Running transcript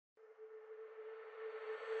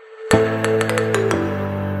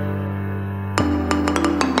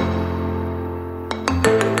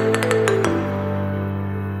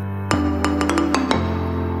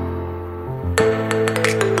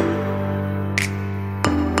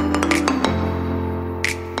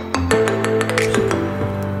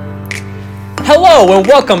Hello and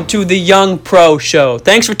welcome to the Young Pro Show.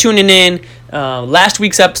 Thanks for tuning in. Last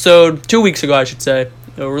week's episode, 2 weeks ago I should say,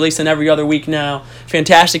 we're releasing every other week now.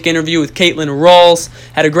 Fantastic interview with Caitlin Rawls.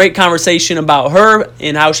 Had a great conversation about her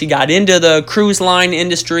and how she got into the cruise line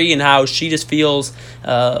industry and how she just feels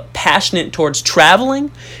passionate towards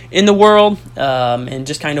traveling in the world and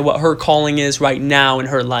just kind of what her calling is right now in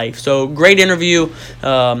her life. So great interview.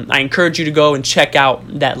 I encourage you to go and check out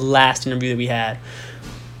that last interview that we had.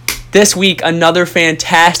 This week, another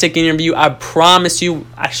fantastic interview. I promise you,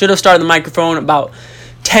 I should have started the microphone about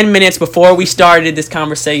 10 minutes before we started this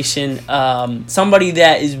conversation. Somebody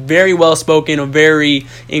that is very well spoken, he's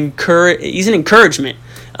an encouragement.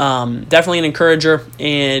 Definitely an encourager,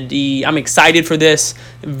 and I'm excited for this.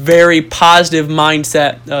 Very positive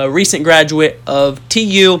mindset. Recent graduate of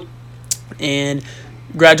TU and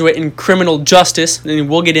graduate in criminal justice, and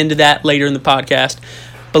we'll get into that later in the podcast.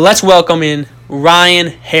 But let's welcome in Ryan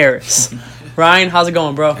Harris. Ryan, how's it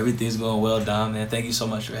going, bro? Everything's going well, Dom, man. Thank you so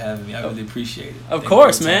much for having me. I really appreciate it. Of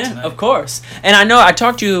course, man. Of course. And I know I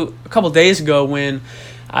talked to you a couple days ago when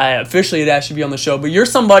I officially had asked you to be on the show, but you're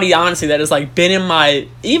somebody, honestly, that has been in my,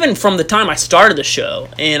 even from the time I started the show,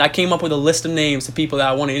 and I came up with a list of names of people that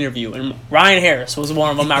I want to interview, and Ryan Harris was one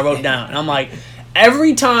of them I wrote down. And I'm like,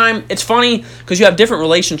 every time, it's funny because you have different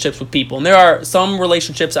relationships with people, and there are some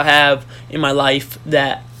relationships I have in my life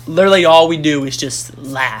that literally all we do is just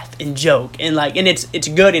laugh and joke and it's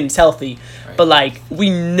good and it's healthy, right. But we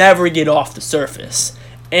never get off the surface.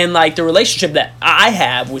 And the relationship that I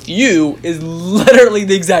have with you is literally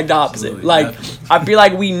the exact opposite. Absolutely. I feel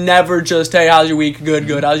like we never just, hey, how's your week?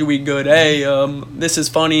 Good. How's your week? Good. Hey, this is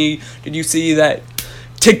funny. Did you see that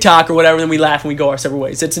TikTok or whatever? Then we laugh and we go our separate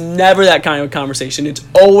ways. It's never that kind of conversation. It's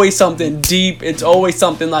always something deep. It's always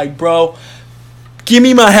something like, bro, give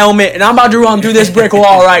me my helmet, and I'm about to run through this brick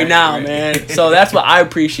wall right now, man. So that's what I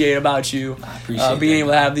appreciate about you, being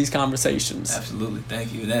able to have these conversations. Absolutely.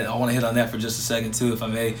 Thank you. I want to hit on that for just a second, too, if I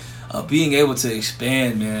may. Being able to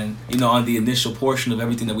expand, man, on the initial portion of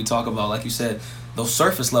everything that we talk about, like you said, those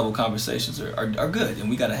surface-level conversations are good, and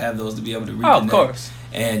we got to have those to be able to reconnect. Oh, of course.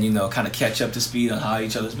 And, kind of catch up to speed on how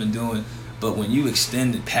each other's been doing. But when you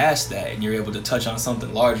extend it past that and you're able to touch on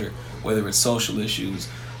something larger, whether it's social issues,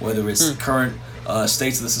 whether it's current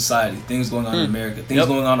states of the society, things going on in America, things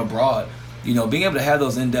going on abroad, being able to have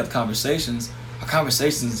those in-depth conversations are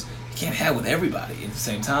conversations you can't have with everybody at the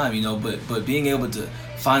same time, but being able to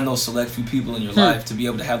find those select few people in your life to be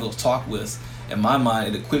able to have those talk with, in my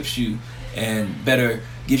mind, it equips you and better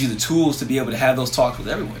gives you the tools to be able to have those talks with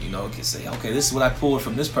everyone. You can say, okay, this is what I pulled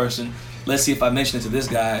from this person. Let's see if I mention it to this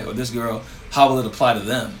guy or this girl, how will it apply to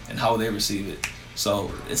them and how will they receive it?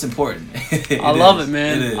 So it's important. I love it,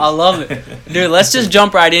 man. I love it. Dude, let's just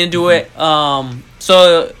jump right into it.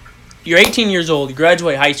 So you're 18 years old. You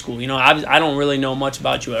graduate high school. I don't really know much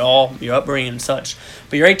about you at all, your upbringing and such.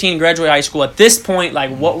 But you're 18, graduate high school. At this point,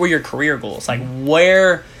 what were your career goals?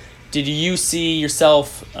 Where did you see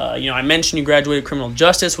yourself? I mentioned you graduated criminal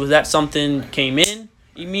justice. Was that something came in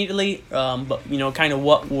immediately? But, kind of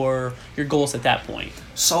what were your goals at that point?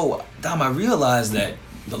 So, Dom, I realized that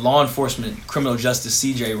the law enforcement criminal justice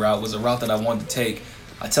CJ route was a route that I wanted to take.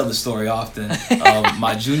 I tell this story often.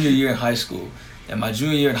 My junior year in high school. And my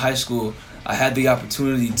junior year in high school, I had the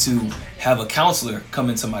opportunity to have a counselor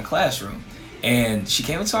come into my classroom. And she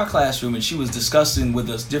came into our classroom and she was discussing with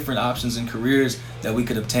us different options and careers that we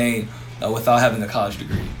could obtain without having a college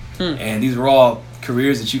degree. And these were all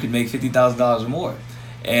careers that you could make $50,000 or more.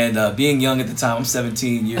 And being young at the time, I'm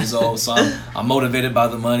 17 years old, so I'm motivated by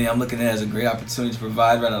the money. I'm looking at it as a great opportunity to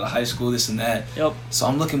provide right out of high school, this and that. Yep. So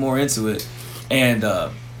I'm looking more into it. And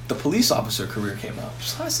the police officer career came up.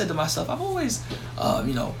 So I said to myself, I've always,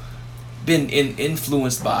 been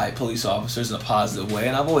influenced by police officers in a positive way,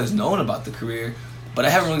 and I've always known about the career, but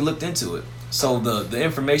I haven't really looked into it. So the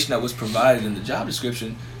information that was provided in the job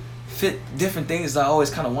description fit different things that I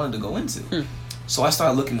always kind of wanted to go into. So I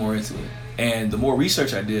started looking more into it. And the more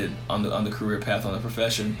research I did on the career path, on the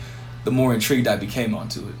profession, the more intrigued I became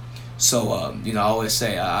onto it. So, I always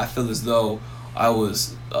say I feel as though I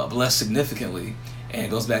was blessed significantly, and it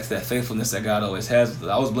goes back to that faithfulness that God always has.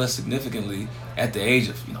 I was blessed significantly at the age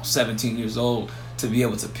of 17 years old to be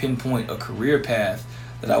able to pinpoint a career path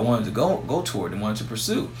that I wanted to go toward and wanted to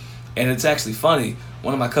pursue. And it's actually funny.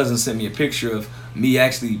 One of my cousins sent me a picture of me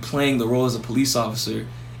actually playing the role as a police officer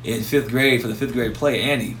in 5th grade for the 5th grade play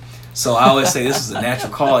Annie. So I always say this is a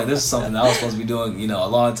natural calling. This is something that I was supposed to be doing, a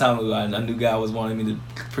long time ago. I knew God was wanting me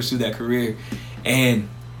to pursue that career. And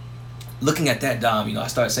looking at that, Dom, I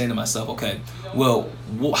started saying to myself, okay, well,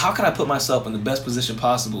 how can I put myself in the best position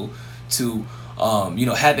possible to,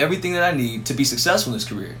 have everything that I need to be successful in this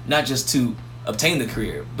career, not just to obtain the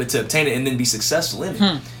career, but to obtain it and then be successful in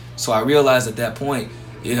it. So I realized at that point,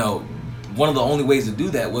 one of the only ways to do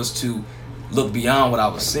that was to look beyond what I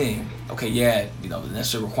was seeing. Okay, yeah, the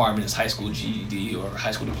necessary requirement is high school GED or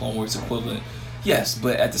high school diploma or its equivalent. Yes,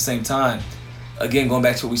 but at the same time, again, going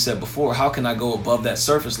back to what we said before, how can I go above that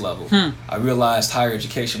surface level? I realized higher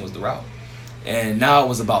education was the route. And now it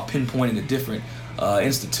was about pinpointing a different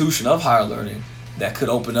institution of higher learning that could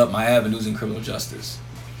open up my avenues in criminal justice.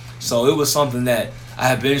 So it was something that I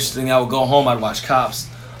had been interested in. I would go home, I'd watch Cops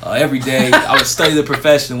every day. I would study the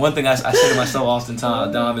profession. One thing I say to myself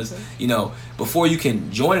oftentimes, Dom, is, before you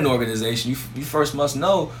can join an organization, you first must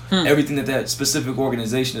know everything that specific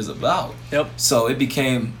organization is about. Yep. So it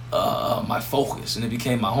became my focus, and it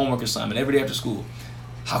became my homework assignment every day after school.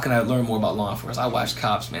 How can I learn more about law enforcement? I watched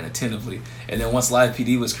Cops, man, attentively. And then once Live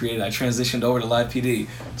PD was created, I transitioned over to Live PD.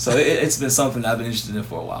 So it's been something that I've been interested in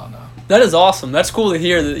for a while now. That is awesome. That's cool to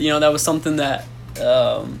hear that, that was something that,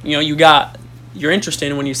 you're interested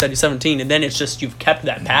in when you said you're 17, and then it's just you've kept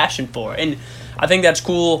that passion for it. And I think that's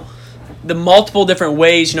cool, the multiple different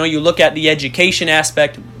ways, you look at the education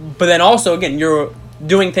aspect, but then also, again, you're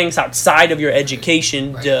doing things outside of your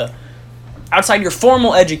education, Right. Outside your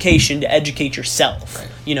formal education to educate yourself, Right.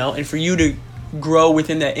 And for you to grow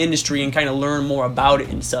within that industry and kind of learn more about it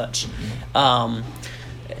and such. On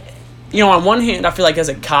one hand, I feel like as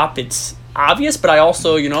a cop, it's obvious, but I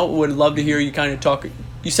also, would love to hear you kind of talk.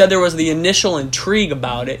 You said there was the initial intrigue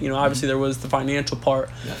about it. Obviously there was the financial part.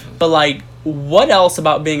 Definitely. But, what else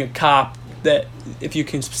about being a cop that, if you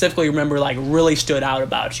can specifically remember, really stood out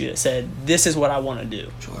about you that said, this is what I want to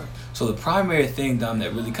do? Sure. So the primary thing, Dom,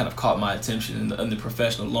 that really kind of caught my attention in the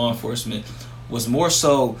professional law enforcement was more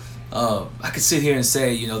so, I could sit here and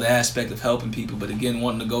say, the aspect of helping people, but again,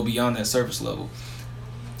 wanting to go beyond that surface level.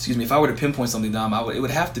 Excuse me, if I were to pinpoint something, Dom, it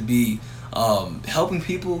would have to be helping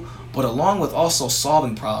people, but along with also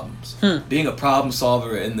solving problems. Being a problem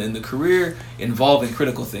solver in the career involving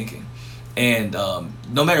critical thinking. And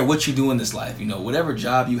no matter what you do in this life, whatever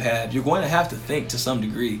job you have, you're going to have to think to some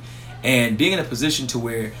degree. And being in a position to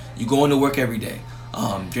where you go into work every day,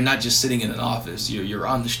 you're not just sitting in an office, you're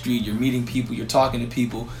on the street, you're meeting people, you're talking to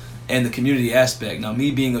people, and the community aspect. Now,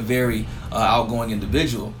 me being a very outgoing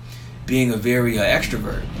individual, being a very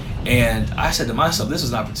extrovert, and I said to myself, this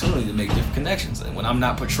is an opportunity to make different connections. And when I'm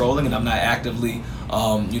not patrolling and I'm not actively,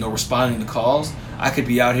 responding to calls, I could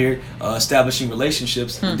be out here establishing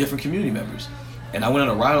relationships with different community members. And I went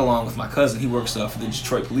on a ride along with my cousin. He works for the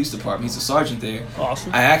Detroit Police Department. He's a sergeant there.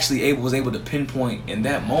 Awesome. I actually was able to pinpoint in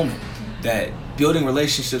that moment that building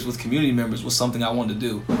relationships with community members was something I wanted to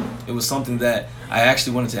do. It was something that I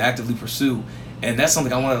actually wanted to actively pursue. And that's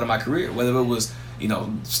something I wanted out of my career, whether it was,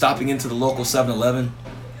 stopping into the local 7-Eleven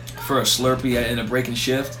for a Slurpee in a break-in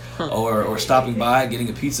shift or stopping by, getting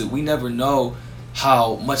a pizza. We never know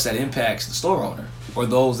how much that impacts the store owner or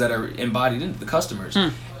those that are embodied in the customers.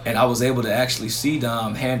 And I was able to actually see,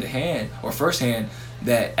 Dom, hand to hand or firsthand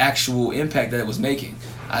that actual impact that it was making.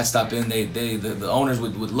 I'd stop in, the owners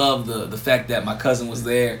would love the fact that my cousin was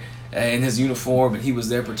there in his uniform and he was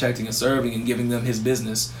there protecting and serving and giving them his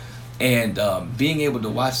business. And being able to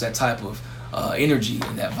watch that type of energy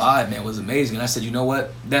and that vibe, man, was amazing. And I said, you know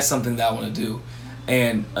what? That's something that I want to do.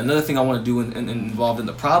 And another thing I want to do involved in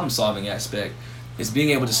the problem-solving aspect is being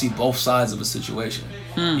able to see both sides of a situation.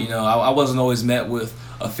 I wasn't always met with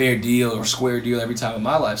a fair deal or square deal every time in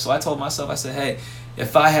my life. So I told myself, I said, hey,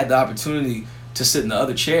 if I had the opportunity to sit in the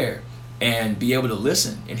other chair and be able to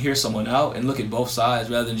listen and hear someone out and look at both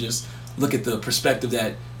sides rather than just look at the perspective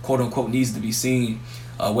that quote-unquote needs to be seen,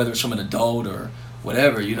 whether it's from an adult or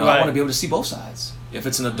whatever, I want to be able to see both sides. If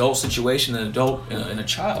it's an adult situation, an adult and a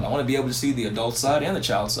child, I want to be able to see the adult side and the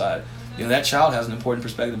child side. That child has an important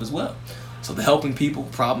perspective as well. So the helping people,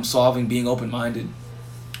 problem solving, being open-minded,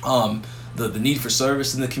 the need for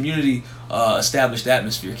service, and the community established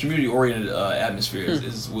atmosphere, community-oriented atmosphere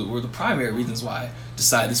were the primary reasons why I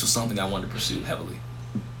decided this was something I wanted to pursue heavily.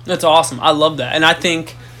 That's awesome. I love that. And I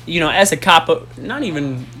think, as a cop, not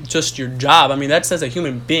even just your job, that's as a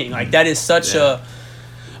human being. That is such a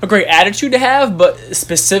great attitude to have, but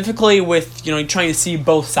specifically with, trying to see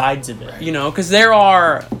both sides of it, because there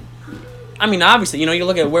are, obviously, you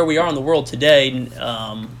look at where we are in the world today, and,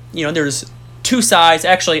 there's two sides.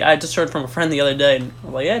 Actually, I just heard from a friend the other day, and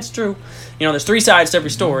I'm like, yeah, it's true. There's three sides to every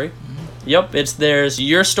story. Yep, there's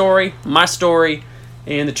your story, my story,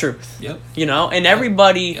 and the truth. Yep. And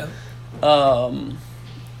everybody,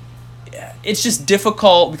 it's just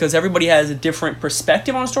difficult because everybody has a different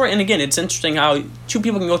perspective on a story. And again, it's interesting how two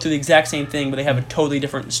people can go through the exact same thing, but they have a totally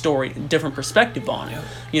different story, different perspective on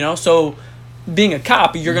it. So being a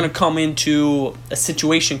cop, you're going to come into a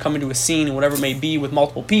situation, come into a scene, and whatever it may be with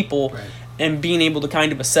multiple people, Right. and being able to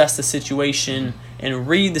kind of assess the situation and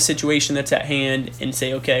read the situation that's at hand and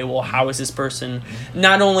say, okay, well, how is this person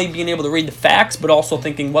not only being able to read the facts, but also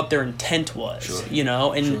thinking what their intent was, Sure. you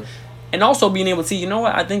know, and Sure. and also being able to see, you know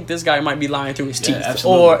what, I think this guy might be lying through his Yeah, teeth,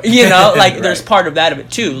 absolutely. or you know, like Right. there's part of that of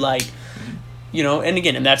it too, like, you know, and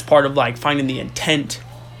again, and that's part of like finding the intent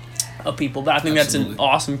of people. But I think that's an Absolutely.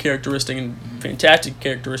 awesome characteristic and fantastic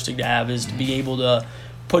characteristic to have, is to be able to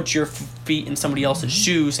put your feet in somebody else's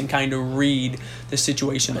shoes and kind of read the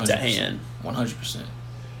situation that's at hand. 100%.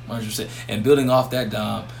 100%. And building off that,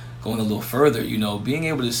 Dom, going a little further, you know, being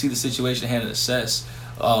able to see the situation at hand and assess,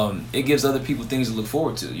 it gives other people things to look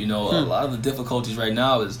forward to. You know, a lot of the difficulties right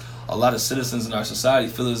now is a lot of citizens in our society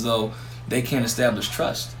feel as though they can't establish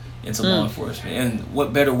trust into law enforcement. And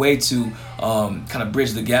what better way to kind of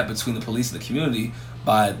bridge the gap between the police and the community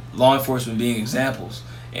by law enforcement being examples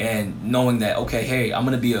and knowing that, okay, hey, I'm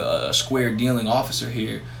going to be a square dealing officer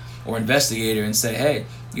here or investigator and say, hey,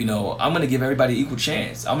 you know, I'm going to give everybody equal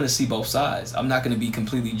chance. I'm going to see both sides. I'm not going to be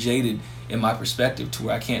completely jaded in my perspective to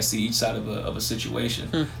where I can't see each side of a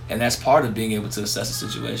situation. And that's part of being able to assess a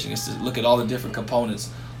situation, is to look at all the different components,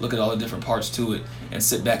 look at all the different parts to it, and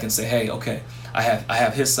sit back and say, hey, okay, I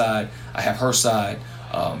have his side, I have her side.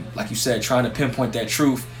 Like you said, trying to pinpoint that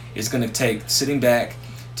truth is going to take sitting back,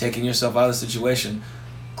 taking yourself out of the situation,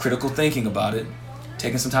 critical thinking about it,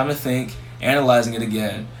 taking some time to think, analyzing it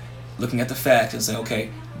again, looking at the facts and saying, okay,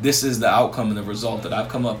 this is the outcome and the result that I've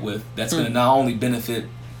come up with that's going to not only benefit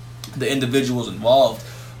the individuals involved,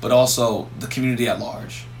 but also the community at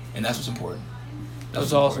large. And that's what's important.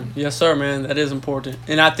 That's awesome. Yes, sir, man. That is important.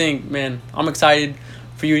 And I think, man, I'm excited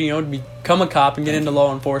for you, you know, to become a cop and get into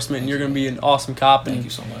law enforcement, and you're going to be an awesome cop. And Thank you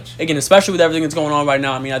so much. again, especially with everything that's going on right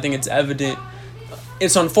now, I mean, I think it's evident.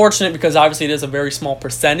 It's unfortunate because obviously it is a very small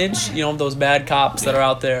percentage, you know, of those bad cops that are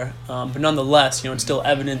out there. But nonetheless, you know, it's still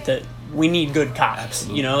evident that we need good cops.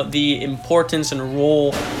 Absolutely. You know, the importance and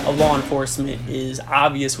role of law enforcement is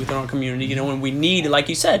obvious within our community. You know, when we need, like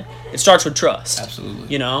you said, it starts with trust. Absolutely.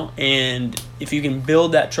 You know, and if you can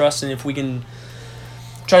build that trust, and if we can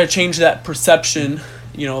try to change that perception,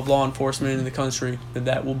 you know, of law enforcement in the country,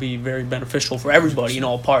 that will be very beneficial for everybody in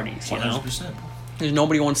all parties. You know, 100%. because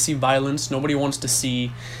nobody wants to see violence. Nobody wants to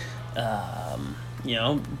see, you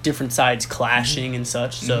know, different sides clashing and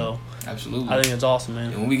such. So Absolutely. I think that's awesome,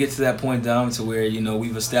 man. And when we get to that point down to where, you know,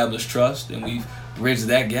 we've established trust and we've bridged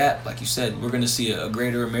that gap, like you said, we're going to see a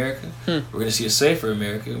greater America. We're going to see a safer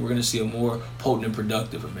America. We're going to see a more potent and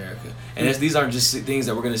productive America. And these aren't just things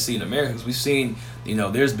that we're going to see in America. Because we've seen, you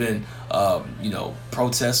know, there's been, you know,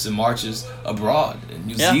 protests and marches abroad in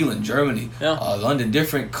New Zealand, Germany, London,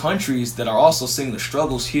 different countries that are also seeing the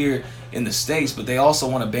struggles here in the States, but they also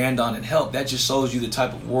want to band on and help. That just shows you the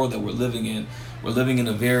type of world that we're living in. We're living in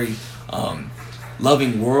a very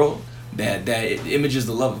loving world that it images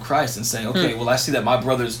the love of Christ and saying, okay, well, I see that my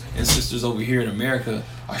brothers and sisters over here in America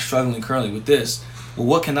are struggling currently with this. Well,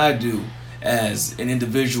 what can I do as an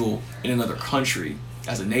individual in another country,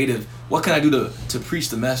 as a native? What can I do to preach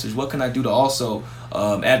the message? What can I do to also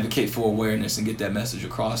advocate for awareness and get that message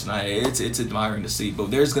across? And it's admiring to see.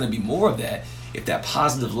 But there's going to be more of that if that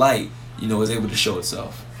positive light, you know, is able to show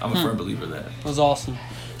itself. I'm a firm believer of that. That's awesome.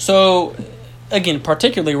 So, again,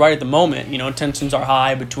 particularly right at the moment, you know, tensions are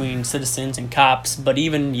high between citizens and cops. But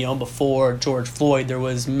even, you know, before George Floyd, there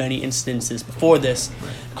was many instances before this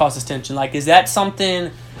caused this tension. Like, is that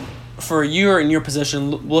something for you in your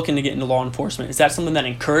position looking to get into law enforcement? Is that something that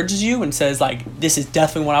encourages you and says, like, this is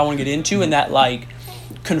definitely what I want to get into, and that, like,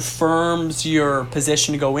 confirms your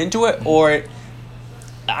position to go into it? Or,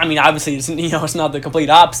 I mean, obviously, it's, you know, it's not the complete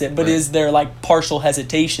opposite, but is there, like, partial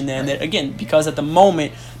hesitation then that, again, because at the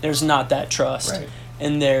moment there's not that trust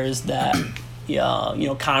and there's that, you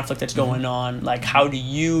know, conflict that's going on? Like, how do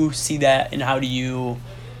you see that, and how do you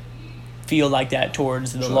feel like that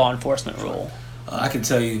towards the law enforcement role? I can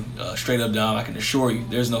tell you straight up, Dom, I can assure you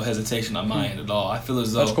there's no hesitation on my end at all. I feel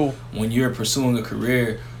as though when you're pursuing a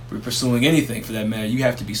career, you're pursuing anything for that matter, you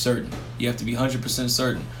have to be certain. You have to be 100%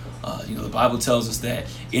 certain. You know, the Bible tells us that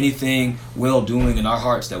anything well-doing in our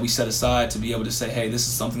hearts that we set aside to be able to say, hey, this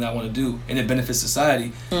is something I want to do, and it benefits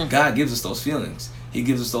society, God gives us those feelings. He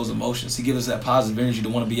gives us those emotions. He gives us that positive energy to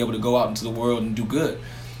want to be able to go out into the world and do good.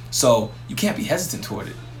 So you can't be hesitant toward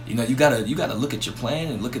it. You know, you gotta look at your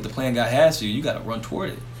plan and look at the plan God has for you. You gotta run toward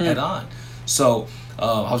it head on. So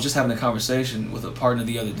I was just having a conversation with a partner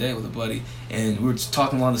the other day with a buddy, and we were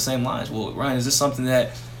talking along the same lines. Well, Ryan, is this something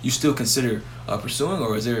that you still consider pursuing,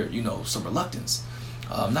 or is there, you know, some reluctance?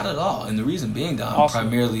 Not at all. And the reason being, Dom,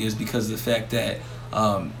 primarily is because of the fact that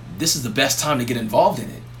this is the best time to get involved in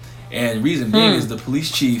it. And reason being is the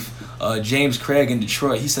police chief, James Craig in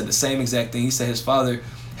Detroit, he said the same exact thing. He said his father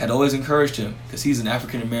had always encouraged him, because he's an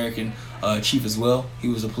African American chief as well. He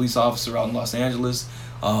was a police officer out in Los Angeles,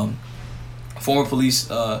 former police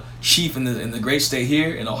chief in the great state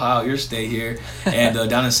here in Ohio, your state here, and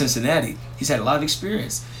down in Cincinnati. He's had a lot of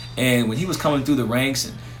experience. And when he was coming through the ranks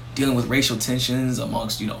and dealing with racial tensions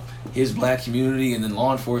amongst, his black community and then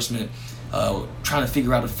law enforcement, trying to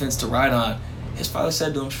figure out a fence to ride on, his father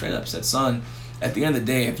said to him straight up, said, son, at the end of the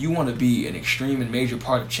day, if you want to be an extreme and major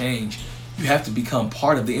part of change, you have to become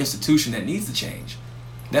part of the institution that needs to change.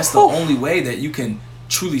 That's the only way that you can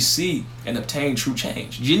truly see and obtain true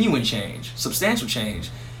change, genuine change, substantial change,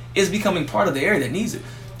 is becoming part of the area that needs it.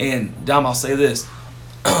 And Dom, I'll say this,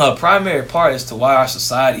 a primary part as to why our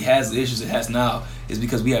society has the issues it has now is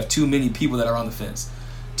because we have too many people that are on the fence.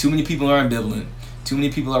 Too many people are ambivalent. Too many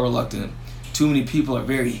people are reluctant. Too many people are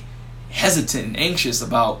very hesitant and anxious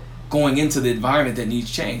about going into the environment that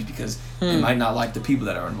needs change because they might not like the people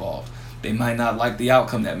that are involved. They might not like the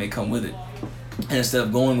outcome that may come with it. And instead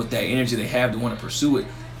of going with that energy they have to want to pursue it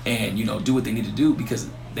and, do what they need to do, because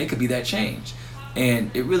they could be that change.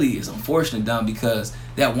 And it really is unfortunate, Dom, because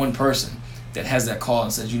that one person that has that call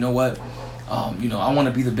and says, you know what, I want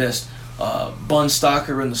to be the best bun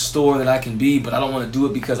stocker in the store that I can be, but I don't want to do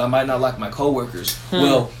it because I might not like my coworkers.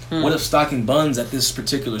 What if stocking buns at this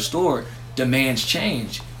particular store demands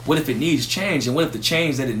change? What if it needs change? And what if the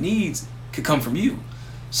change that it needs could come from you?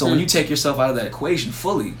 So when you take yourself out of that equation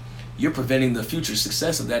fully, you're preventing the future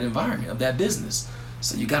success of that environment, of that business.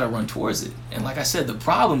 So you got to run towards it. And like I said, the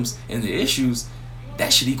problems and the issues,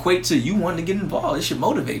 that should equate to you wanting to get involved. It should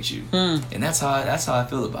motivate you. And that's how I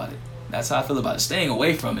feel about it. That's how I feel about it. Staying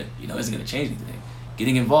away from it, isn't going to change anything.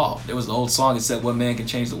 Getting involved. There was an old song that said, "One man can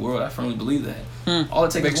change the world." I firmly believe that. All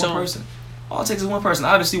it takes is one person. All it takes is one person.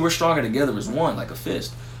 Obviously, we're stronger together as one, like a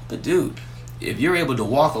fist. But dude, if you're able to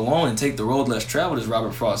walk alone and take the road less traveled, as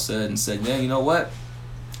Robert Frost said, and said, "Man, you know what?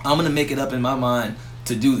 I'm going to make it up in my mind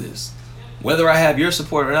to do this. Whether I have your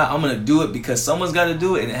support or not, I'm going to do it because someone's got to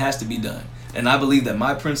do it and it has to be done." And I believe that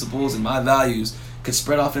my principles and my values could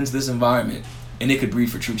spread off into this environment and it could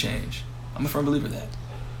breed for true change. I'm a firm believer of that.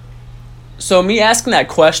 So me asking that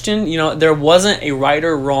question, there wasn't a right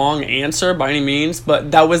or wrong answer by any means, but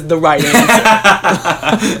that was the right answer.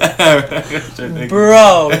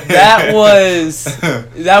 Bro, that was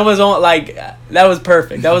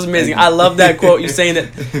perfect. That was amazing. I love that quote. You saying that,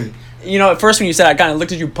 at first when you said it, I kind of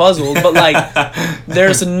looked at you puzzled, but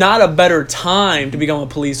there's not a better time to become a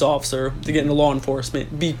police officer, to get into law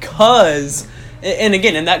enforcement, because, and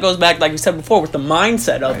that goes back, like you said before, with the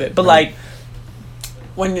mindset of it, but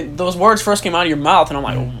when those words first came out of your mouth, and I'm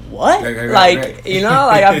like, what? Right.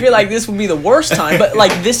 I feel like this would be the worst time, but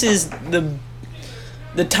this is the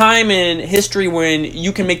time in history when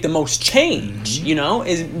you can make the most change,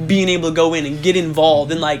 is being able to go in and get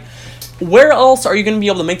involved, and where else are you going to be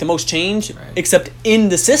able to make the most change except in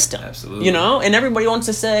the system? Absolutely. And everybody wants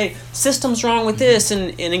to say system's wrong with this,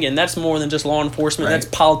 and again, that's more than just law enforcement. That's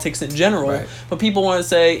politics in general. But people want to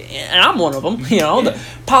say, and I'm one of them, the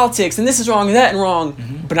politics and this is wrong and that and wrong.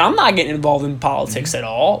 But I'm not getting involved in politics at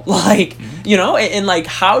all. And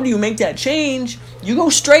how do you make that change? You go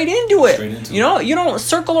straight into it. You don't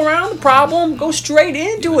circle around the problem. Go straight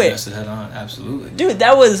into it. Address it head on. Absolutely. Dude,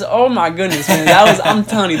 that was, oh my goodness, man. I'm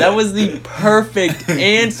telling you, that was the perfect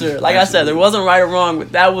answer. Like I said, there wasn't right or wrong,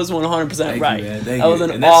 but that was 100% right. That was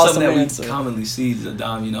an awesome answer. We commonly see,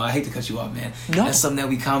 Dom, I hate to cut you off, man. No. That's something that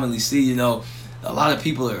we commonly see, a lot of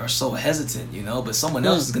people are so hesitant, but someone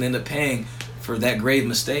else is going to end up paying for that grave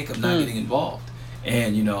mistake of not getting involved.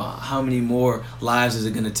 And how many more lives is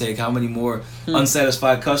it going to take? How many more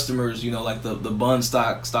unsatisfied customers, like the bun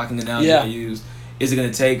stocking analogy I used, is it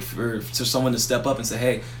going to take for someone to step up and say,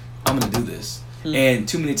 hey, I'm going to do this? And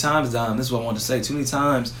too many times, Dom, this is what I want to say, too many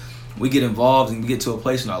times we get involved and we get to a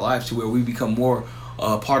place in our life to where we become more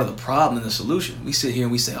part of the problem than the solution. We sit here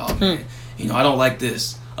and we say, oh man, I don't like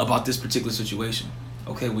this about this particular situation.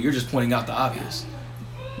 Okay, well, you're just pointing out the obvious.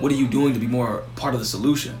 What are you doing to be more part of the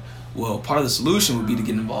solution? Well, part of the solution would be to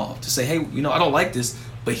get involved, to say, hey, I don't like this,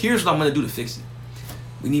 but here's what I'm going to do to fix it.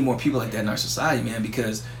 We need more people like that in our society, man,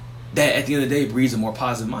 because that, at the end of the day, breeds a more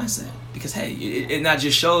positive mindset. Because, hey, it not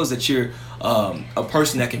just shows that you're a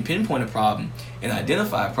person that can pinpoint a problem and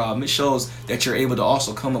identify a problem. It shows that you're able to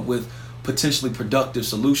also come up with potentially productive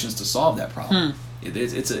solutions to solve that problem.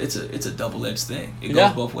 It's a double-edged thing. It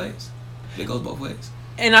goes both ways. It goes both ways.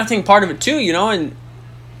 And I think part of it, too, and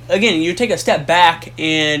again, you take a step back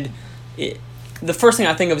and the first thing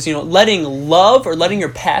I think of is, letting love or letting your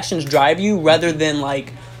passions drive you rather than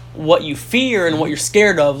what you fear and what you're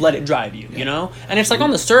scared of, let it drive you, you know? And it's like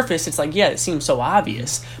on the surface, it's like, yeah, it seems so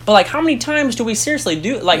obvious. But like, how many times do we seriously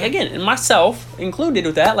do, like, again, and myself included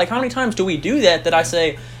with that, like, how many times do we do that I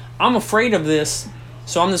say, I'm afraid of this,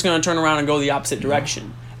 so I'm just going to turn around and go the opposite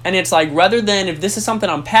direction. And it's like, rather than if this is something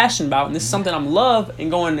I'm passionate about and this is something I'm love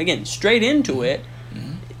and going, again, straight into it,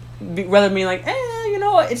 rather than being like, you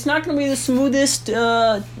know, it's not going to be the smoothest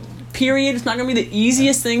period. It's not going to be the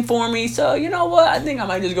easiest thing for me. So, you know what? I think I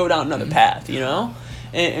might just go down another path, you know?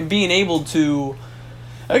 And being able to,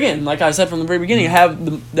 again, like I said from the very beginning,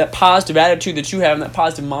 have that positive attitude that you have and that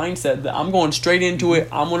positive mindset that I'm going straight into it.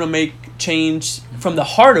 I'm going to make change from the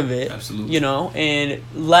heart of it, Absolutely. you know, and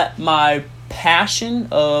let my passion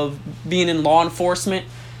of being in law enforcement,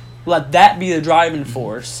 let that be the driving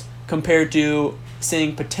force compared to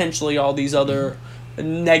seeing potentially all these other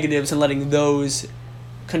negatives and letting those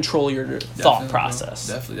control your thought process.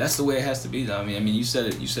 Definitely, that's the way it has to be. I mean, you said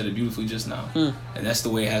it beautifully just now, and that's the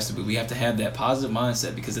way it has to be. We have to have that positive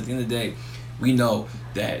mindset because at the end of the day, we know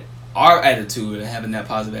that our attitude and having that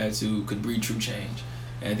positive attitude could breed true change.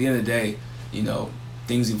 And at the end of the day, you know,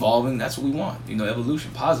 things evolving. That's what we want. You know,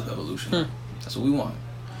 evolution, positive evolution. That's what we want.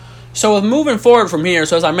 So with moving forward from here,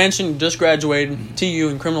 so as I mentioned, just graduated TU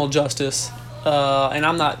in criminal justice, and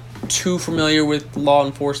I'm not too familiar with law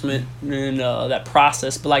enforcement and that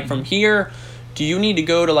process, but like from here, do you need to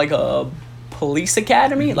go to like a police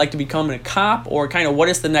academy, like to become a cop, or kind of what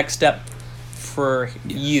is the next step for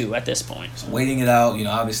you at this point? So waiting it out, you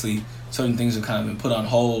know, obviously certain things have kind of been put on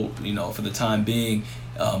hold, you know, for the time being,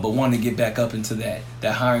 but wanting to get back up into that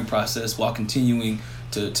hiring process while continuing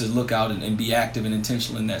to look out and be active and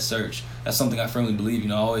intentional in that search. That's something I firmly believe. You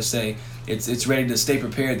know, I always say it's ready to stay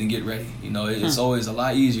prepared than get ready. You know, it's always a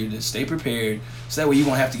lot easier to stay prepared so that way you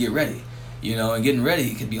won't have to get ready. You know, and getting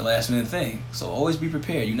ready could be a last minute thing. So always be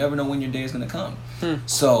prepared. You never know when your day is going to come.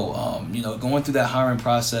 So, you know, going through that hiring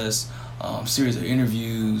process, series of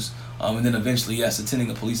interviews, and then eventually, yes,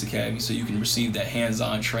 attending a police academy so you can receive that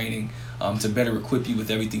hands-on training to better equip you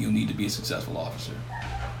with everything you'll need to be a successful officer.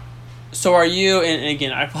 So are you, and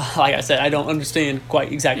again, like I said, I don't understand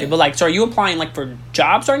quite exactly, but like, so are you applying like for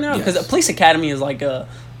jobs right now? Because a police academy is like a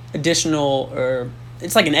additional, or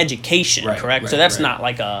it's like an education, correct? So that's not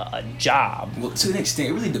like a job. Well, to an extent,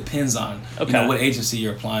 it really depends on you know, what agency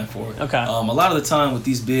you're applying for. Okay. A lot of the time with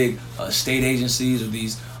these big state agencies or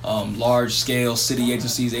these large-scale city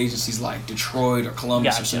agencies like Detroit or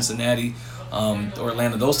Columbus or Cincinnati, or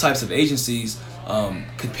Atlanta, those types of agencies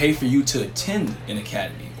could pay for you to attend an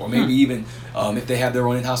academy, or maybe even if they have their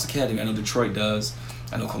own in-house academy. I know Detroit does.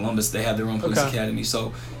 I know Columbus, they have their own police academy.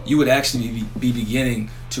 So you would actually be beginning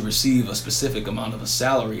to receive a specific amount of a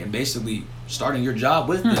salary and basically starting your job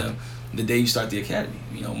with them the day you start the academy.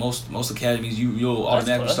 You know, most academies, you'll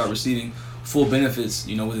automatically start receiving full benefits,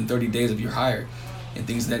 you know, within 30 days of your hire and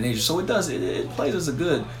things of that nature. So it plays as a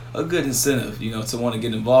good incentive, you know, to want to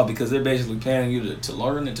get involved because they're basically paying you to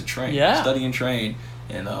learn and to train, study and train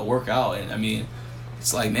and work out. And I mean,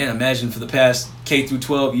 it's like, man, imagine for the past K through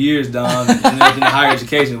 12 years, Don, and then in higher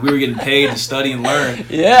education, we were getting paid to study and learn,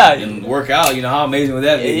 and work out. You know, how amazing would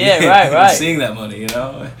that be? Yeah, right. Seeing that money, you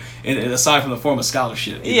know, and aside from the form of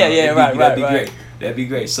scholarship, that'd be great. That'd be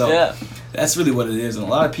great. So that's really what it is, and a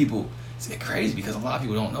lot of people, it's crazy because a lot of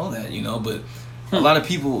people don't know that, you know, but. A lot of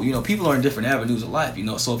people, you know, people are in different avenues of life, you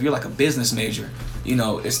know. So if you're like a business major, you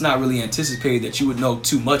know, it's not really anticipated that you would know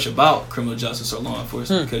too much about criminal justice or law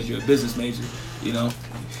enforcement because you're a business major, you know.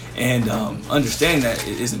 And understanding that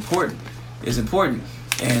is important. It's important.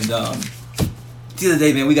 And at the end of the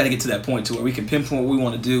day, man, we got to get to that point to where we can pinpoint what we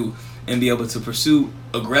want to do and be able to pursue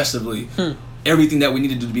aggressively everything that we need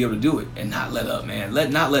to do to be able to do it and not let up, man.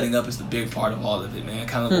 Not letting up is the big part of all of it, man.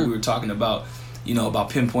 Kind of what we were talking about. You know, about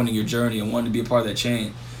pinpointing your journey and wanting to be a part of that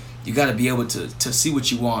chain. You got to be able to see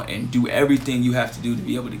what you want and do everything you have to do to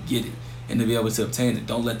be able to get it and to be able to obtain it.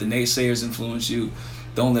 Don't let the naysayers influence you.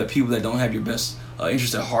 Don't let people that don't have your best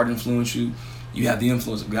interest at heart influence you. You have the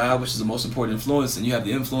influence of God, which is the most important influence, and you have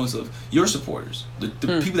the influence of your supporters, the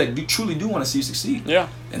people that truly do want to see you succeed. Yeah.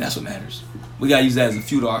 And that's what matters. We got to use that as a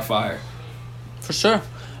fuel to our fire. For sure.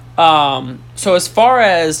 So as far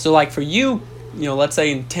as, so like for you, you know, let's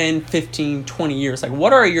say in 10, 15, 20 years, like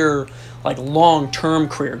what are your like long-term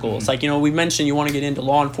career goals? Like, you know, we mentioned you want to get into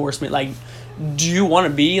law enforcement. Like, do you want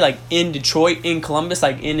to be like in Detroit, in Columbus,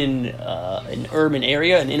 like in an urban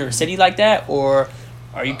area, an inner city like that? Or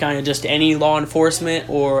are you kind of just any law enforcement?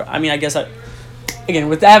 Or, I mean, I guess, again,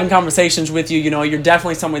 with having conversations with you, you know, you're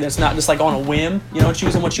definitely somebody that's not just like on a whim, you know,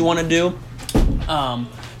 choosing what you want to do.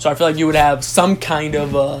 So I feel like you would have some kind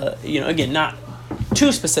of, you know, again, not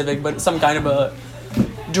too specific, but some kind of a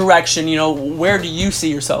direction, where do you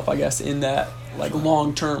see yourself, I guess, in that, like,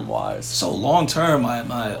 long-term wise? So long-term,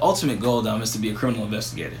 my ultimate goal, Dom, is to be a criminal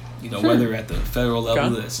investigator. Whether at the federal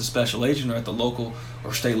level, as a special agent, or at the local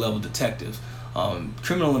or state level detective.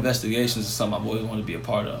 Criminal investigations is something I've always wanted to be a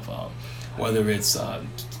part of. Whether it's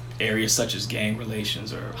areas such as gang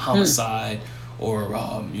relations or homicide or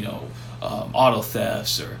auto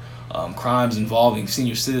thefts or crimes involving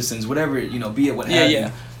senior citizens, whatever be it what have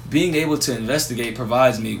you. Being able to investigate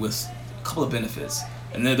provides me with a couple of benefits,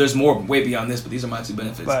 and there's more way beyond this, but these are my two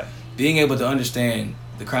benefits. Right. Being able to understand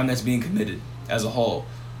the crime that's being committed as a whole,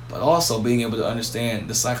 but also being able to understand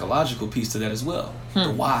the psychological piece to that as well,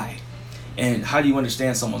 the why. And how do you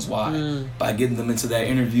understand someone's why? By getting them into that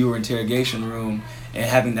interview or interrogation room and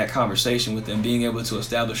having that conversation with them, being able to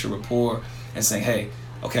establish a rapport and saying, hey,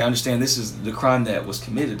 okay, I understand this is the crime that was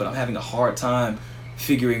committed, but I'm having a hard time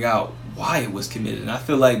figuring out why it was committed. And I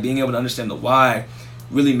feel like being able to understand the why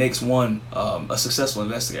really makes one a successful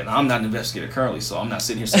investigator. Now, I'm not an investigator currently, so I'm not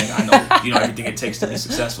sitting here saying I know everything it takes to be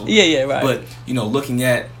successful. Right. But looking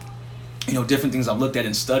at different things I've looked at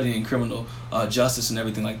in studying criminal justice and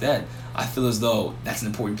everything like that, I feel as though that's an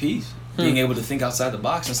important piece. Being able to think outside the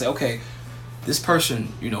box and say, okay, this person,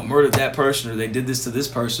 murdered that person, or they did this to this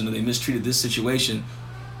person, or they mistreated this situation,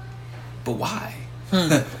 but why?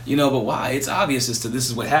 But why? It's obvious as to this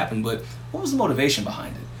is what happened, but what was the motivation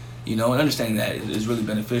behind it? And understanding that is really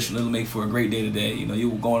beneficial. It'll make for a great day-to-day. You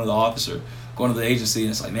will go into the office or go into the agency,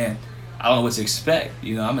 and it's like, man, I don't know what to expect.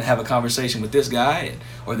 I'm going to have a conversation with this guy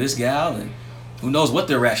or this gal, and who knows what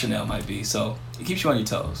their rationale might be. So it keeps you on your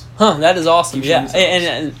toes. That is awesome. Yeah,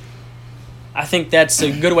 and I think that's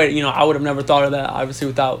a good way. I would have never thought of that, obviously,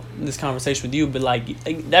 without this conversation with you. But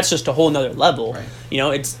that's just a whole nother level. Right.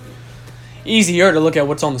 It's easier to look at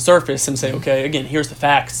what's on the surface and say, okay, again, here's the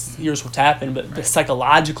facts, here's what's happened, but the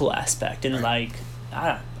psychological aspect and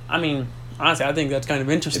I mean, honestly, I think that's kind of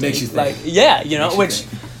interesting. It makes you think. Which.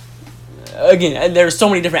 Again, there's so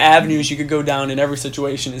many different avenues you could go down, and every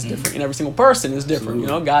situation is different, and every single person is different.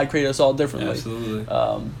 Absolutely. God created us all differently. Absolutely.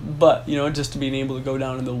 But just to being able to go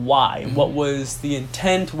down to the why, what was the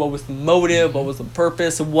intent, what was the motive, what was the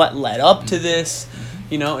purpose, what led up to this,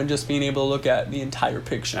 and just being able to look at the entire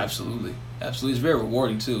picture. Absolutely. It's very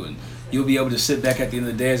rewarding too, and you'll be able to sit back at the end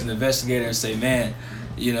of the day as an investigator and say, man,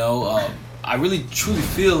 I really truly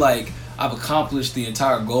feel like I've accomplished the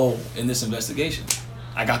entire goal in this investigation.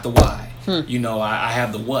 I got the why. I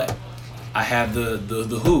have the what. I have the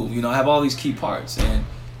who. I have all these key parts, and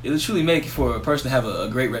it'll truly make for a person to have a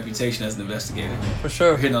great reputation as an investigator. For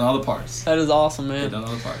sure. Hitting on all the parts. That is awesome, man. Hitting on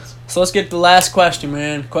all the parts. So let's get to the last question,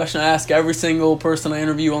 man. Question I ask every single person I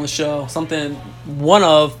interview on the show. One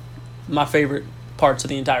of my favorite parts of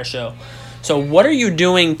the entire show. So what are you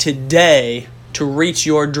doing today to reach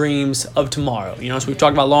your dreams of tomorrow? So we've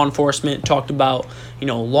talked about law enforcement, talked about,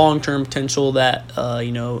 long-term potential, that,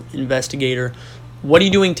 investigator. What are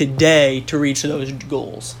you doing today to reach those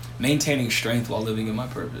goals? Maintaining strength while living in my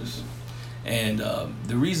purpose. And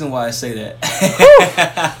the reason why I say that...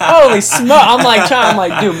 Holy smoke. I'm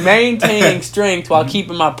like, dude, maintaining strength while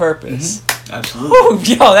keeping my purpose.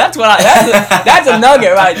 Absolutely. Yo, that's a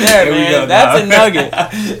nugget right there, man. That's a nugget.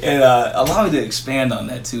 And allow me to expand on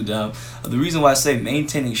that too, Dom. The reason why I say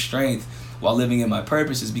maintaining strength while living in my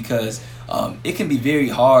purpose is because it can be very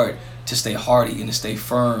hard to stay hardy and to stay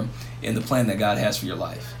firm in the plan that God has for your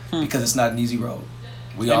life, because it's not an easy road.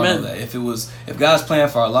 We all know that. If God's plan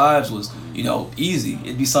for our lives was, easy,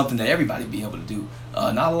 it'd be something that everybody would be able to do.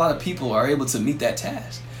 Not a lot of people are able to meet that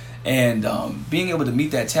task. And being able to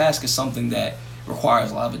meet that task is something that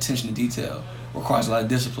requires a lot of attention to detail, requires a lot of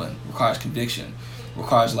discipline, requires conviction,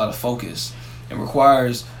 requires a lot of focus, and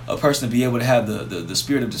requires a person to be able to have the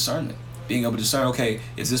spirit of discernment. Being able to discern, okay,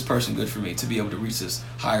 is this person good for me to be able to reach this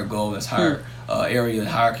higher goal, this higher area and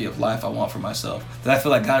hierarchy of life I want for myself, that I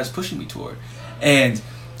feel like God is pushing me toward. And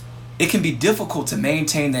it can be difficult to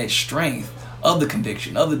maintain that strength of the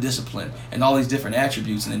conviction, of the discipline, and all these different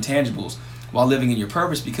attributes and intangibles while living in your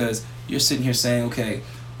purpose, because you're sitting here saying, okay,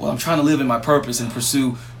 well, I'm trying to live in my purpose and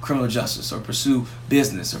pursue criminal justice or pursue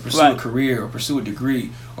business or pursue a career or pursue a degree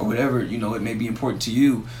or whatever, it may be important to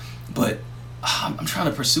you, but I'm trying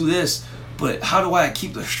to pursue this, but how do I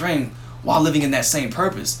keep the strength while living in that same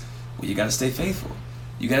purpose? Well, you got to stay faithful.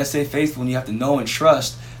 You got to stay faithful, and you have to know and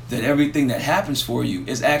trust that everything that happens for you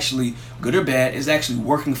is actually, good or bad, is actually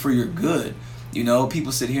working for your good.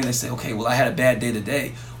 People sit here and they say, okay, well, I had a bad day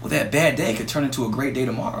today. Well, that bad day could turn into a great day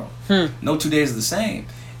tomorrow. No 2 days are the same.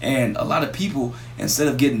 And a lot of people, instead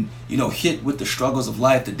of getting, hit with the struggles of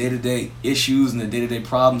life, the day-to-day issues and the day-to-day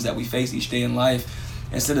problems that we face each day in life,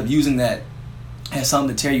 instead of using that as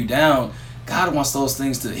something to tear you down, God wants those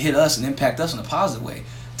things to hit us and impact us in a positive way,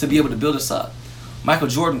 to be able to build us up. Michael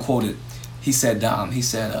Jordan quoted, he said,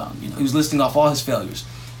 he was listing off all his failures.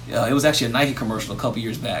 It was actually a Nike commercial a couple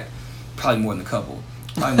years back, probably more than a couple,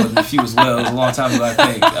 probably more than a few as well. It was a long time ago, I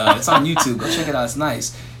think. It's on YouTube. Go check it out. It's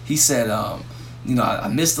nice. He said, I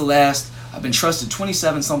missed the last. I've been trusted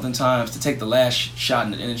 27-something times to take the last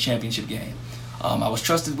shot in the championship game. I was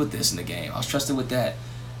trusted with this in the game. I was trusted with that.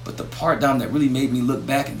 But the part, Dom, that really made me look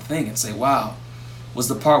back and think and say, wow, was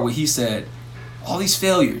the part where he said, all these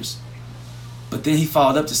failures, but then he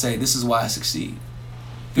followed up to say, this is why I succeed.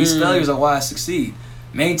 These failures are why I succeed.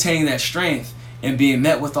 Maintaining that strength and being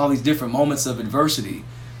met with all these different moments of adversity,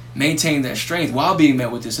 maintaining that strength while being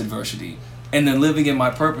met with this adversity, and then living in my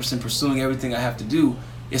purpose and pursuing everything I have to do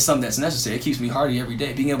is something that's necessary. It keeps me hardy every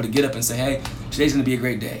day. Being able to get up and say, hey, today's going to be a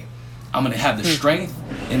great day. I'm going to have the strength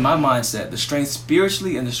in my mindset, the strength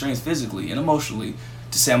spiritually and the strength physically and emotionally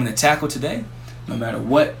to say I'm going to tackle today no matter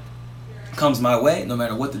what comes my way, no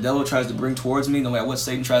matter what the devil tries to bring towards me, no matter what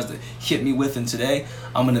Satan tries to hit me with. And today,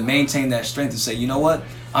 I'm going to maintain that strength and say, you know what?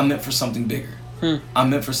 I'm meant for something bigger. I'm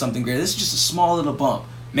meant for something greater. This is just a small little bump.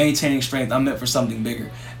 Maintaining strength, I'm meant for something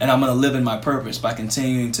bigger. And I'm going to live in my purpose by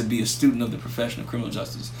continuing to be a student of the profession of criminal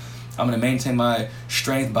justice. I'm going to maintain my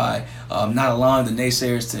strength by not allowing the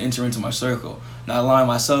naysayers to enter into my circle, not allowing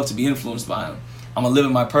myself to be influenced by them. I'm going to live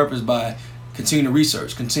in my purpose by continuing to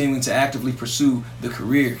research, continuing to actively pursue the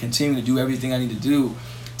career, continuing to do everything I need to do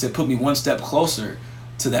to put me one step closer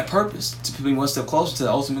to that purpose, to put me one step closer to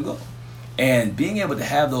the ultimate goal. And being able to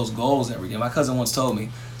have those goals every day. My cousin once told me,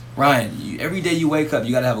 Ryan, every day you wake up,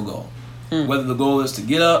 you got to have a goal. Whether the goal is to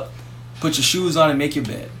get up, put your shoes on, and make your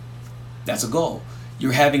bed. That's a goal.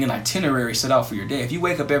 You're having an itinerary set out for your day. If you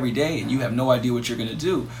wake up every day and you have no idea what you're going to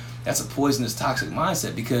do, that's a poisonous, toxic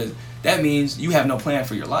mindset, because that means you have no plan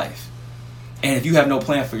for your life. And if you have no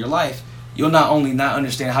plan for your life, you'll not only not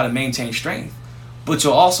understand how to maintain strength, but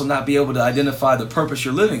you'll also not be able to identify the purpose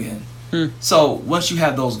you're living in. So once you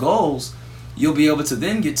have those goals, you'll be able to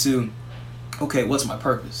then get to, okay, what's my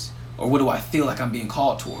purpose? Or what do I feel like I'm being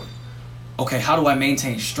called toward? Okay, how do I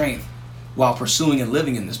maintain strength while pursuing and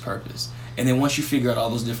living in this purpose? And then once you figure out all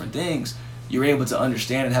those different things, you're able to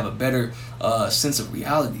understand and have a better sense of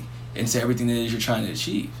reality into everything that it is you're trying to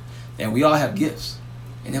achieve. And we all have gifts.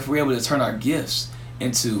 And if we're able to turn our gifts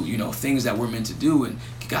into, things that we're meant to do, and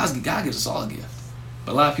God gives us all a gift.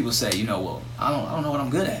 But a lot of people say, well, I don't know what I'm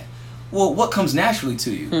good at. Well, what comes naturally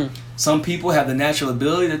to you? Some people have the natural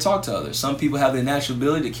ability to talk to others. Some people have the natural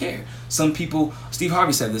ability to care. Some people, Steve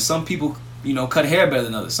Harvey said this, some people, cut hair better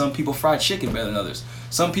than others. Some people fry chicken better than others.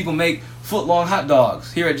 Some people make foot-long hot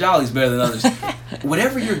dogs here at Jolly's better than others.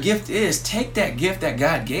 Whatever your gift is, take that gift that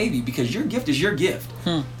God gave you, because your gift is your gift.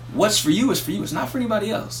 What's for you is for you. It's not for anybody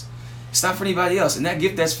else. It's not for anybody else. And that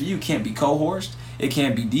gift that's for you can't be coerced. It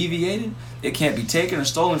can't be deviated. It can't be taken or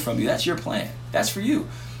stolen from you. That's your plan. That's for you.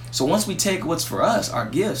 So once we take what's for us, our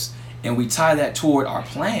gifts, and we tie that toward our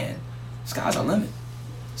plan, sky's our limit.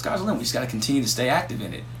 Sky's the limit. We just got to continue to stay active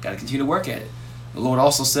in it. Got to continue to work at it. The Lord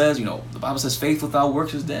also says, the Bible says faith without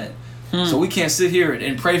works is dead. So we can't sit here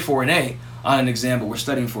and pray for an A on an exam, but we're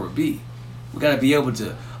studying for a B. We got to be able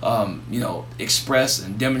to, express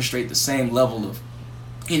and demonstrate the same level of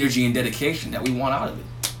energy and dedication that we want out of it.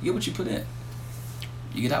 You get what you put in.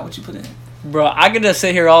 You get out what you put in. Bro, I could just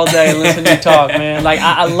sit here all day and listen to you talk, man. Like,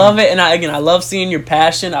 I love it, and I love seeing your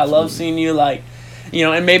passion. I love seeing you,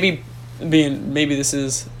 and maybe this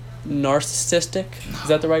is narcissistic. Is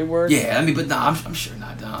that the right word? Yeah, but no, I'm sure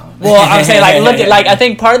not. No. Well, I'm saying, I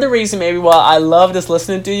think part of the reason maybe why I love just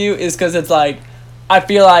listening to you is because it's I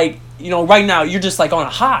feel like, right now you're just on a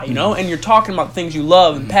high, and you're talking about things you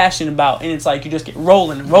love and passionate about, and it's you just get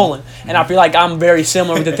rolling and rolling. And I feel like I'm very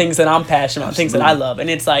similar with the things that I'm passionate about, things that I love. And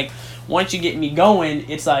it's once you get me going,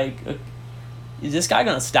 it's is this guy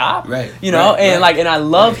gonna stop? Right. And I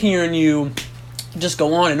love hearing you just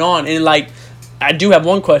go on. And I do have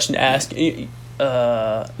one question to ask.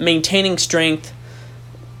 Maintaining strength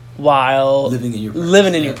while living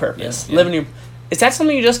in your purpose. Is that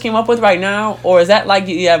something you just came up with right now, or is that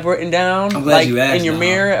you have written down? I'm glad you asked. In your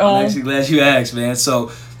mirror at home? I'm actually glad you asked, man.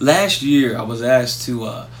 So last year I was asked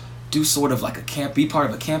to do sort of be part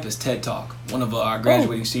of a campus TED Talk. One of our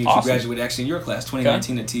graduating seniors who graduated actually in your class,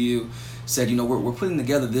 2019 at TU, said, we're putting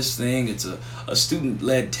together this thing. It's a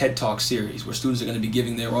student-led TED Talk series where students are going to be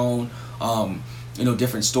giving their own,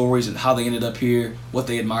 different stories and how they ended up here, what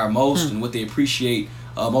they admire most, and what they appreciate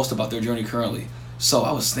most about their journey currently. So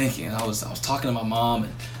I was thinking, I was talking to my mom,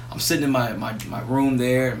 and I'm sitting in my room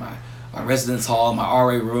there, my residence hall, my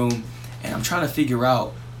RA room, and I'm trying to figure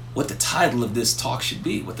out what the title of this talk should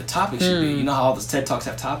be, what the topic should be. You know how all those TED Talks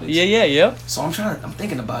have topics? Yeah. So I'm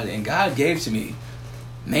thinking about it, and God gave to me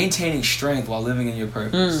maintaining strength while living in your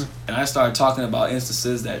purpose. And I started talking about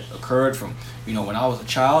instances that occurred from, when I was a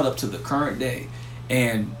child up to the current day.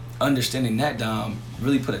 And understanding that, Dom,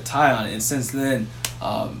 really put a tie on it. And since then,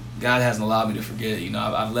 God hasn't allowed me to forget it.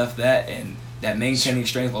 I've left that, and that maintaining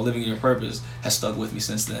strength while living in your purpose has stuck with me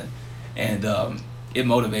since then. And it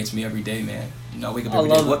motivates me every day, man. I wake up every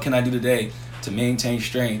day, what can I do today to maintain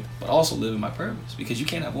strength, but also live in my purpose? Because you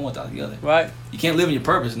can't have one without the other. Right. You can't live in your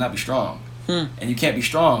purpose and not be strong. And you can't be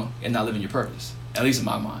strong and not live in your purpose. At least in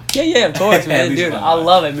my mind. Yeah, of course, man. Dude, I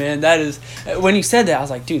love it, man. That is, when you said that, I was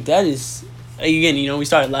like, dude, that is, again, we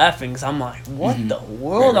started laughing because I'm like, what the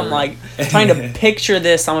world? I'm like trying to picture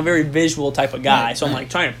this. I'm a very visual type of guy. So I'm like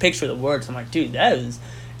trying to picture the words. I'm like, dude, that is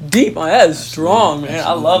deep. That is strong, man.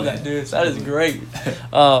 I love that, dude. That is great.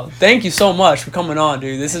 Thank you so much for coming on,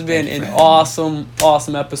 dude. This has been an awesome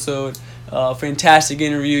episode. Fantastic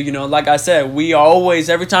interview. Like I said, we are always,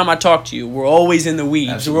 every time I talk to you, we're always in the weeds.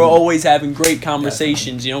 Absolutely. We're always having great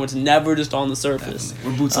conversations. Definitely. It's never just on the surface.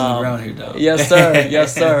 Definitely. We're boots on the ground here, dog. Yes, sir.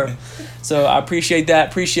 Yes, sir. So I appreciate that.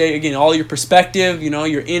 Appreciate, again, all your perspective,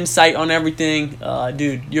 your insight on everything.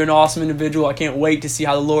 Dude, you're an awesome individual. I can't wait to see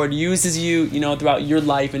how the Lord uses you, throughout your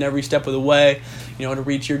life and every step of the way, to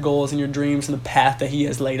reach your goals and your dreams and the path that He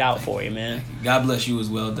has laid out for you, man. God bless you as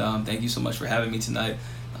well, Dom. Thank you so much for having me tonight.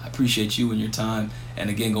 I appreciate you and your time. And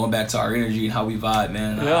again, going back to our energy and how we vibe,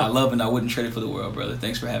 man. Yeah. I love it, and I wouldn't trade it for the world, brother.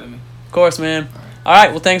 Thanks for having me. Of course, man. All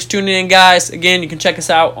right. Well, thanks for tuning in, guys. Again, you can check us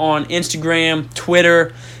out on Instagram,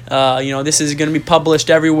 Twitter. This is going to be published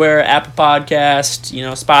everywhere. Apple Podcasts,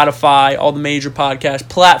 Spotify, all the major podcast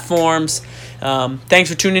platforms. Thanks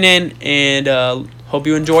for tuning in, and hope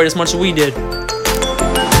you enjoyed as much as we did.